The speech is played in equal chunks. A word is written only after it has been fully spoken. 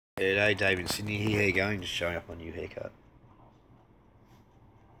G'day, Dave in Sydney here. How you going? Just showing up my new haircut.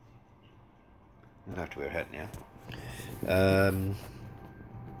 I don't have to wear a hat now.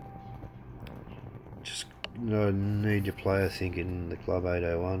 Just need to play, I think, in the Club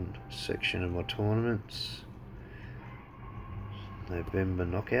 801 section of my tournaments. November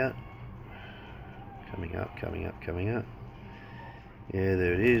knockout. Coming up. Yeah,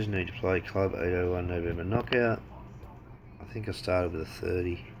 there it is. Need to play Club 801 November knockout. I think I started with a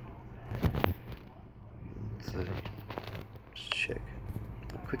 30. Just check.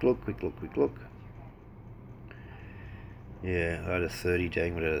 Quick look. Yeah, I had a 30,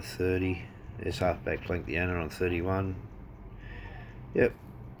 Dangwood had a 30. There's halfback flank the owner on 31. Yep.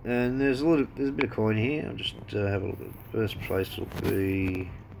 And there's a bit of coin here. I'll just have a look at first place. Will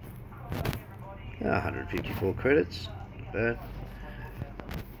be 154 credits. Not bad.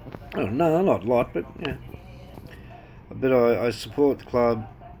 Oh no, not a lot, but yeah. But I support the club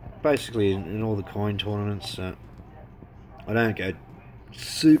basically in all the coin tournaments. I don't go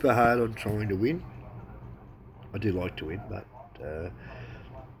super hard on trying to win. I do like to win, but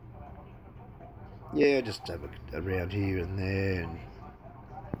yeah, I just have a round here and there, and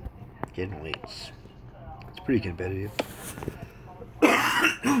generally it's pretty competitive.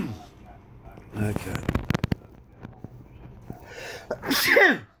 Okay.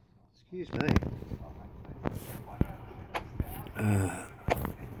 Excuse me.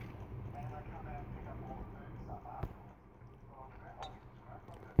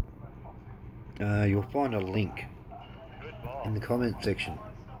 You'll find a link in the comment section.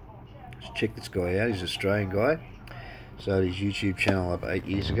 Just check this guy out. He's an Australian guy. Started his YouTube channel up 8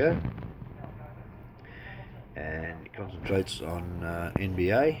 years ago, and he concentrates on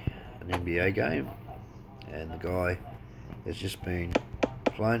NBA, an NBA game. And the guy has just been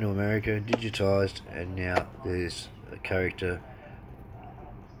flown to America, digitised, and now there's a character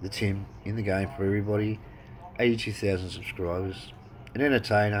that's him in the game for everybody. 82,000 subscribers. An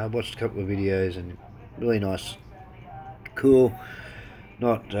entertainer. I watched a couple of videos and really nice, cool,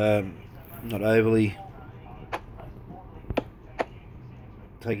 not overly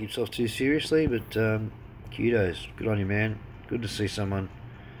take himself too seriously, but kudos, good on you, man. Good to see someone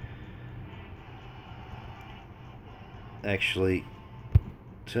actually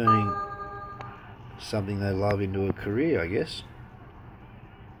turning something they love into a career, I guess.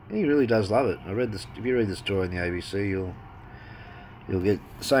 And he really does love it. If you read the story in the ABC, you'll get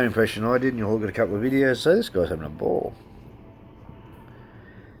the same impression I did, and you'll look at a couple of videos. So this guy's having a ball.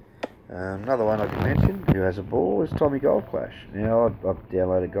 Another one I can mention who has a ball is Tommy Golf Clash. Now I've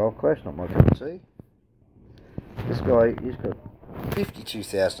downloaded Golf Clash, not my cup of tea. This guy, he's got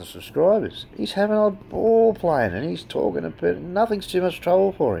 52,000 subscribers. He's having a ball playing, and he's talking about nothing's too much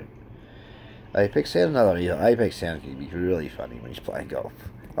trouble for him. Apex Sound, Apex Sound can be really funny when he's playing golf.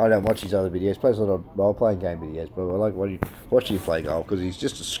 I don't watch his other videos. He plays a lot of role-playing game videos, but I like watching him play golf because he's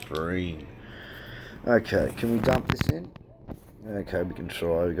just a screen. Okay, can we dump this in? Okay, we can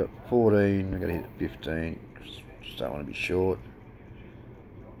try. We've got 14. We've got to hit 15. Just don't want to be short.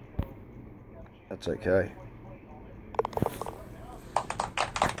 That's okay.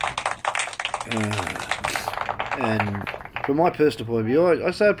 And from my personal point of view,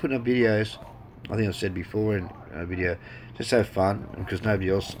 I started putting up videos. I think I've said before in a video, just have fun, because nobody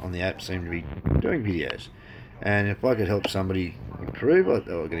else on the app seemed to be doing videos. And if I could help somebody improve, I was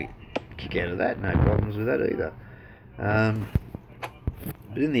going to kick out of that. No problems with that either.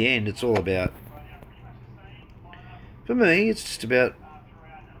 But in the end, it's all about, for me, it's just about,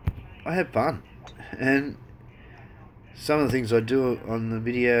 I have fun. And some of the things I do on the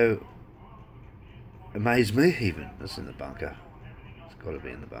video amaze me even. That's in the bunker. It's got to be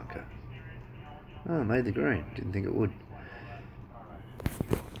in the bunker. Oh, made the green. Didn't think it would.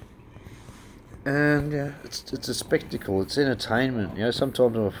 And yeah, it's a spectacle. It's entertainment. You know,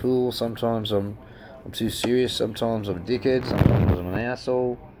 sometimes I'm a fool. Sometimes I'm too serious. Sometimes I'm a dickhead. Sometimes I'm an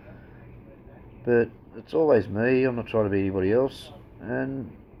asshole. But it's always me. I'm not trying to be anybody else.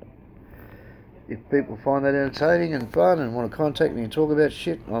 And if people find that entertaining and fun and want to contact me and talk about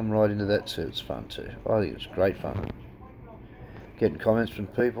shit, I'm right into that too. It's fun too. I think it's great fun. Getting comments from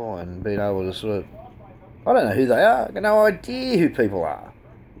people and being able to sort of, I don't know who they are. I've got no idea who people are.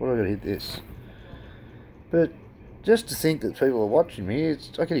 What have I got to hit this? But just to think that people are watching me,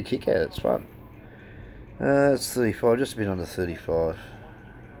 I get a kick out of it. It's fun. It's 35, just a bit under 35.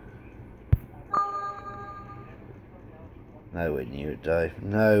 Nowhere near it, Dave.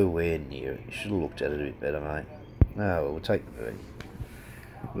 Nowhere near it. You should have looked at it a bit better, mate. No, well, we'll take the birdie.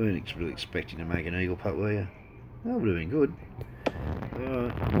 Weren't really expecting to make an eagle putt, were you? That would have been good.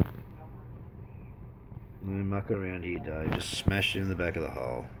 Alright. No muck around here, Dave. Just smash it in the back of the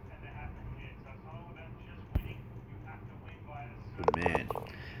hole. Good man.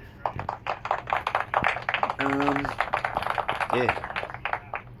 Yeah.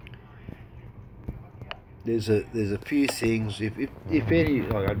 There's a few things. If any,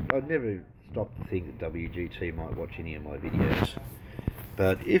 like I'd never stop to think that WGT might watch any of my videos.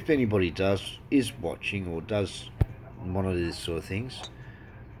 But if anybody is watching or does monitor this sort of things,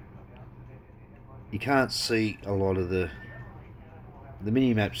 you can't see a lot of the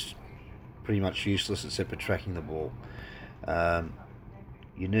mini maps. Pretty much useless except for tracking the ball.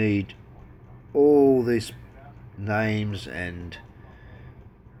 You need all these names and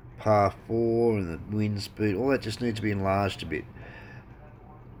par 4 and the wind speed. All that just needs to be enlarged a bit.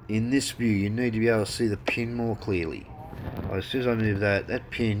 In this view, you need to be able to see the pin more clearly. As soon as I move that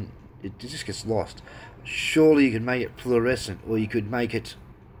pin, it just gets lost. Surely you could make it fluorescent, or you could make it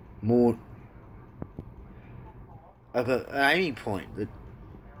more of an aiming point, that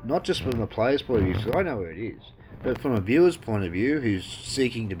not just from the player's point of view, so I know where it is, but from a viewer's point of view who's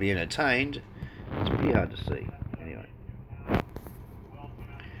seeking to be entertained, it's pretty hard to see. Anyway,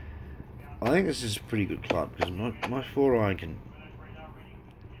 I think this is a pretty good club because my 4-iron can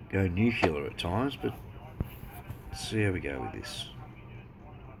go nuclear at times, but let's see how we go with this.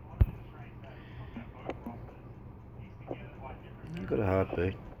 I've got a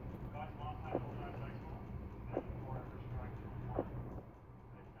heartbeat.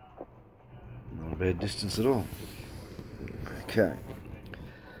 Not a bad distance at all. Okay.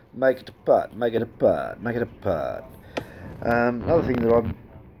 Make it a putt, make it a putt, make it a putt. Another thing that I've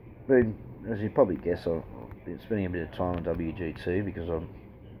been, as you probably guess, I've been spending a bit of time on WGT because I'm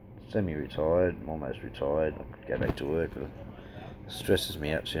semi-retired, almost retired. I could go back to work, but it stresses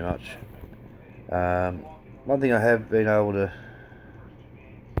me out too much. One thing I have been able to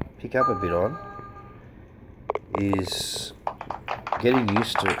pick up a bit on is getting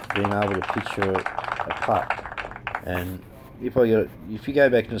used to being able to picture a putt. And if you go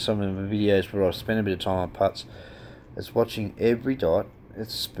back into some of the videos where I've spent a bit of time on putts, it's watching every dot,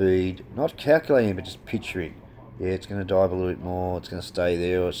 its speed, not calculating but just picturing. Yeah, it's going to dive a little bit more, it's going to stay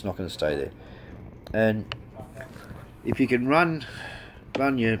there, or it's not going to stay there. And if you can run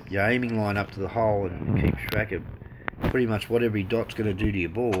your aiming line up to the hole and keep track of pretty much what every dot's going to do to your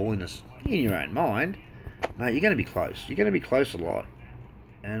ball in your own mind, mate, you're going to be close. You're going to be close a lot.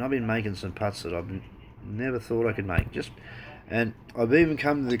 And I've been making some putts that I've never thought I could make. And I've even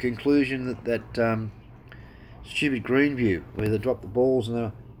come to the conclusion that stupid green view where they drop the balls and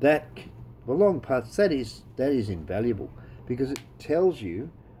the long putts, that is invaluable because it tells you,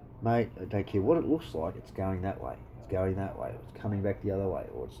 mate, I don't care what it looks like, it's going that way, it's going that way, it's coming back the other way,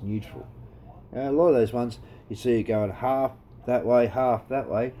 or it's neutral. A lot of those ones you see it going half that way, half that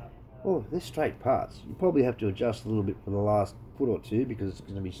way. Oh, they're straight putts. You probably have to adjust a little bit for the last foot or two because it's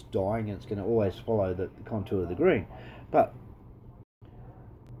going to be dying and it's going to always follow the contour of the green. But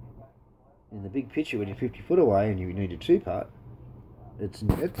in the big picture, when you're 50 foot away and you need a 2-putt, it's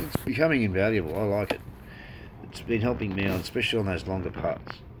becoming invaluable. I like it. It's been helping me on, especially on those longer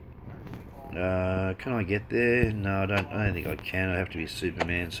putts. Can I get there? No, I don't think I can. I have to be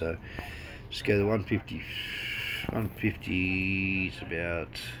Superman, so just go to 150. 150 is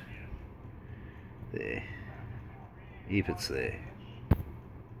about there, if it's there.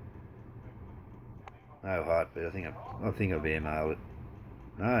 No heartbeat. I think I've airmailed it.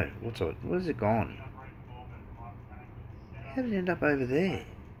 No, what is it gone? How did it end up over there?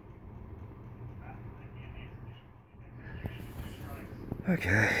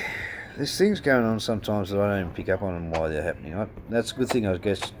 Okay, there's things going on sometimes that I don't even pick up on and why they're happening. That's a good thing, I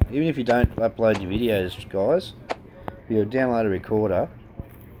guess. Even if you don't upload your videos, guys, if you download a recorder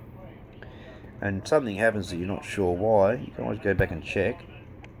and something happens that you're not sure why, you can always go back and check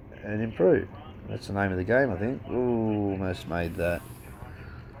and improve. That's the name of the game, I think. Ooh, almost made that.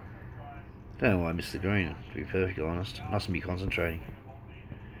 Don't know why I missed the green, to be perfectly honest. Mustn't be concentrating.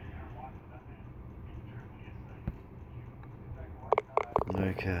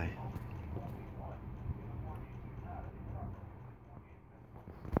 Okay.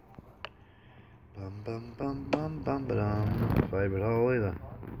 Bum bum bum bum bum ba-dum. Favourite hole either.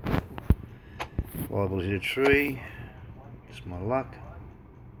 Liable to hit a tree. Just my luck.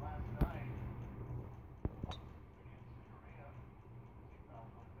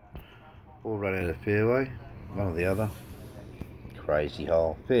 Or run out of fairway. One or the other. Crazy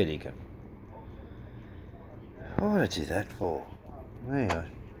hole. Fair dinkum. What did I do that for? There you go.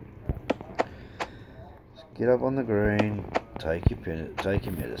 Just get up on the green. Take your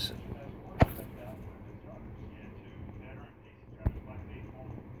medicine.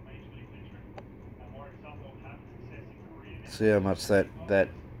 See how much that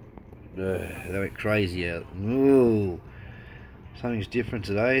went crazy out. Ooh. Something's different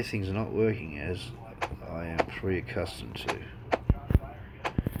today. Things are not working as I am pre-accustomed to.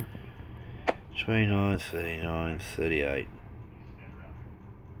 29, 39, 38.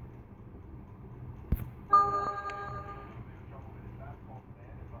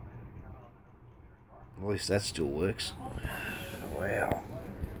 At least that still works. Wow.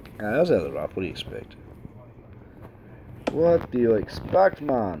 That was out of the rough. What do you expect? What do you expect,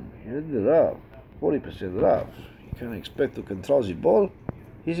 man? You did the rough. 40% rough. You can't expect to control the ball.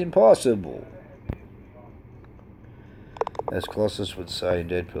 It's impossible. As Colossus would say in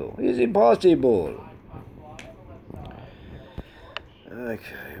Deadpool, it's impossible.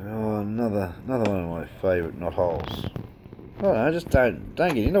 Okay, well, another one of my favourite knot holes. Oh no, just don't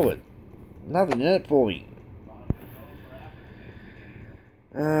get into it. Nothing in it for me.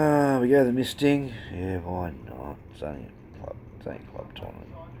 We go to the misting. Yeah, why not? It's only a club tournament.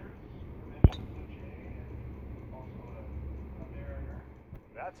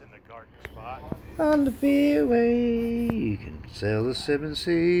 That's in the garden spot. On the fairway, you can sail the 7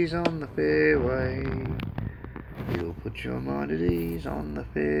 seas on the fairway. You'll put your mind at ease on the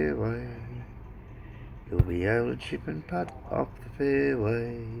fairway. You'll be able to chip and putt off the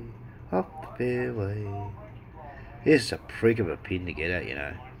fairway, off the fairway. This is a prick of a pin to get at, you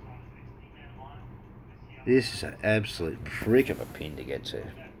know. This is an absolute prick of a pin to get to.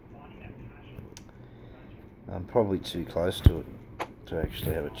 I'm probably too close to it to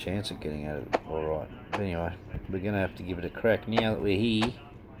actually have a chance at getting at it alright. But anyway, we're going to have to give it a crack now that we're here.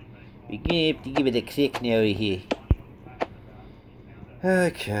 We're going to have to give it a crack now we're here.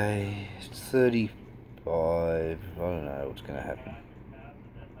 Okay, it's 35. I don't know what's going to happen.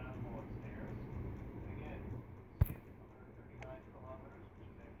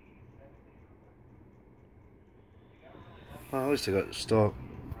 Oh, at least I got to stop.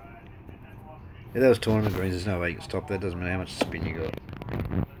 Yeah, that was tournament greens. There's no way you can stop that. Doesn't matter how much spin you got.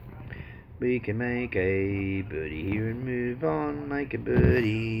 We can make a birdie here and move on. Make a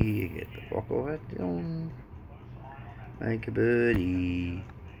birdie. Get the buckle hat on. Make a birdie.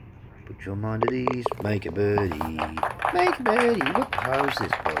 Put your mind at ease. Make a birdie. Make a birdie. What par is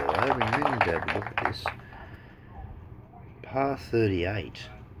this, by the way? I've been meaning to have a look at this. Par 38.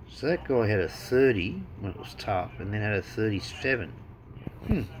 So that guy had a 30 when it was tough, and then had a 37.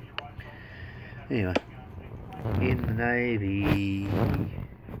 Anyway, in the Navy.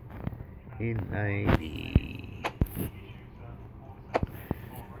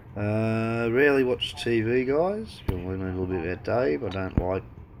 Rarely watch TV, guys. If you want to learn a little bit about Dave, I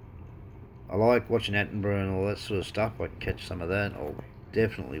like watching Attenborough and all that sort of stuff. I can catch some of that. I'll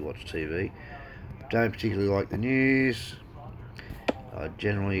definitely watch TV. Don't particularly like the news. I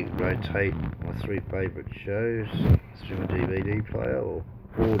generally rotate my 3 favourite shows through my DVD player, or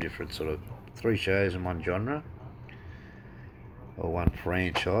 4 different 3 shows in one genre, or 1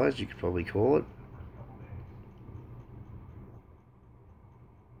 franchise, you could probably call it.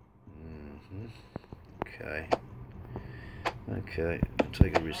 Okay, I'll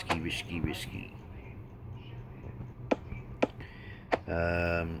take a risky.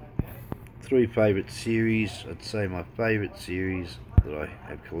 3 favourite series. I'd say my favourite series that I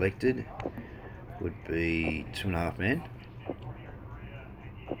have collected would be 2.5 Men.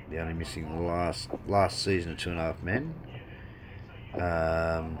 The only missing the last season of 2.5 Men.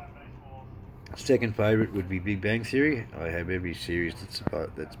 Second favourite would be Big Bang Theory. I have every series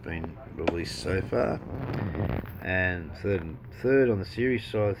that's been released so far. And third on the series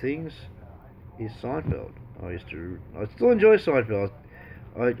side of things is Seinfeld. I still enjoy Seinfeld.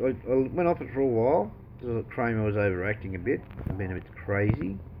 I went off it for a while because Kramer was overacting a bit and being a bit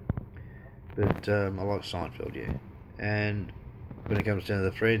crazy. But I like Seinfeld, yeah. And when it comes down to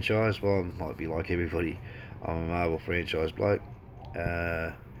the franchise, well, I might be like everybody. I'm a Marvel franchise bloke.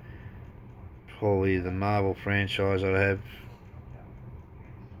 Probably the Marvel franchise, I'd have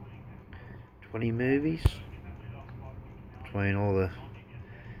 20 movies between all the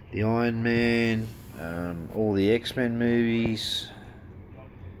Iron Man, all the X-Men movies.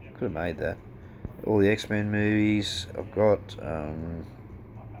 Could have made that. All the X-Men movies. I've got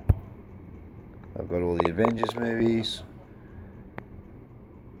all the Avengers movies.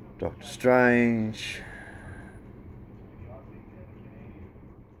 Doctor Strange.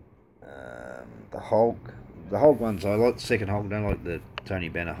 The Hulk. The Hulk ones, I like the second Hulk. I don't like the Tony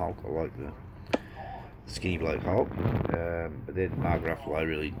Banner Hulk. I like the skinny bloke Hulk. But then Mark Ruffalo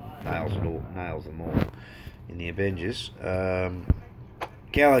really nails them all in the Avengers.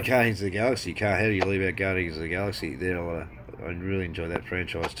 Guardians of the Galaxy. How do you leave out Guardians of the Galaxy? I really enjoy that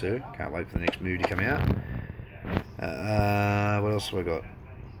franchise too. Can't wait for the next movie to come out. What else have I got?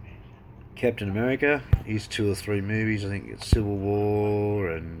 Captain America. He's 2 or 3 movies. I think it's Civil War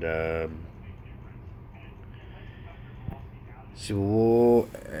and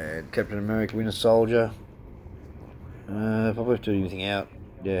Captain America: Winter Soldier. If I have to do anything out,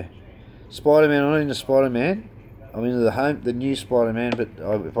 yeah. Spider-Man. I'm not into Spider-Man. I'm into the new Spider-Man, but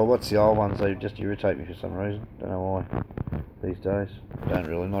if I watch the old ones, they just irritate me for some reason. Don't know why. These days, not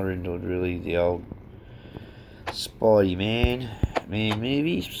into really the old Spidey-Man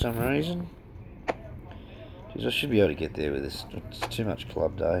movies for some reason. Jeez, I should be able to get there with this. It's too much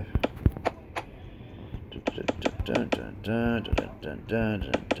club, Dave. Let's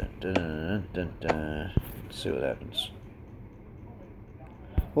see what happens.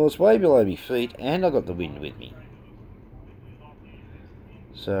 Well, it's way below my feet, and I got the wind with me.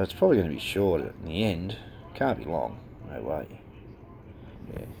 So it's probably going to be short in the end. Can't be long. No way.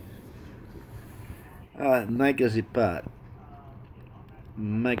 Yeah. Alright, make us apart.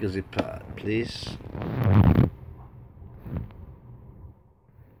 Make us apart, please.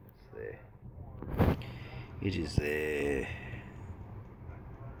 It's there. It is there.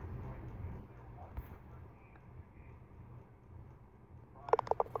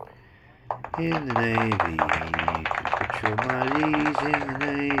 In the Navy, put your monies in the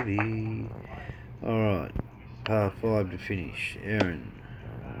Navy. Alright, par 5 to finish. Aaron.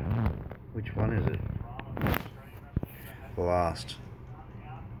 Which one is it? The last.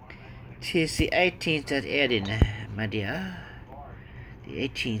 'Tis the 18th at Eden, my dear. The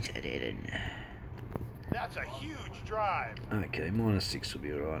 18th at Eden. That's a huge drive. Okay, -6 will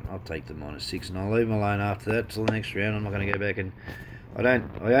be alright. I'll take the -6 and I'll leave them alone after that till the next round. I'm not going to go back and... I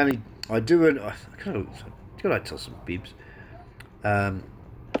gotta tell some bibs. I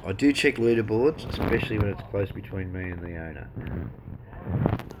do check leaderboards, especially when it's close between me and the owner.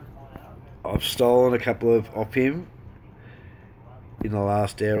 I've stolen a couple off him in the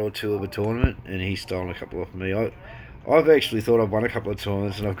last hour or two of a tournament, and he's stolen a couple off me. I've actually thought I've won a couple of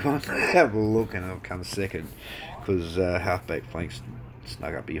tournaments, and I've gone to have a look, and I've come second because halfback flanks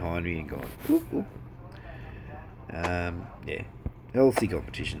snuck up behind me and gone. Whoop, whoop. Yeah, healthy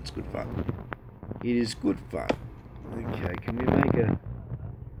competition. It's good fun. It is good fun. Okay, can we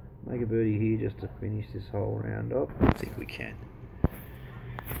make a birdie here just to finish this whole round off? I think we can.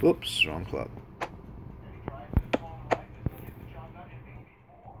 Whoops, wrong club.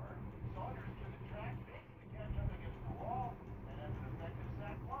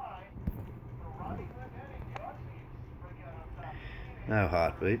 No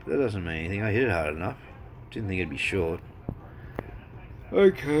heartbeat. That doesn't mean anything. I hit it hard enough. Didn't think it'd be short.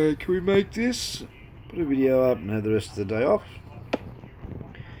 Okay, can we make this? Put a video up and have the rest of the day off.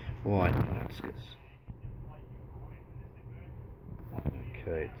 Why not?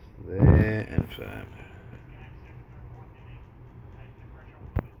 Okay, it's there and firm.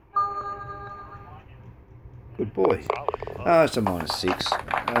 Good boy. It's a -6.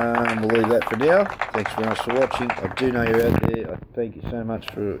 We'll leave that for now. Thanks very much for watching. I do know you're out there. I thank you so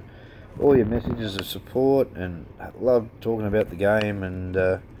much for all your messages of support, and I love talking about the game, and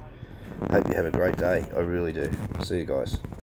hope you have a great day. I really do. See you guys.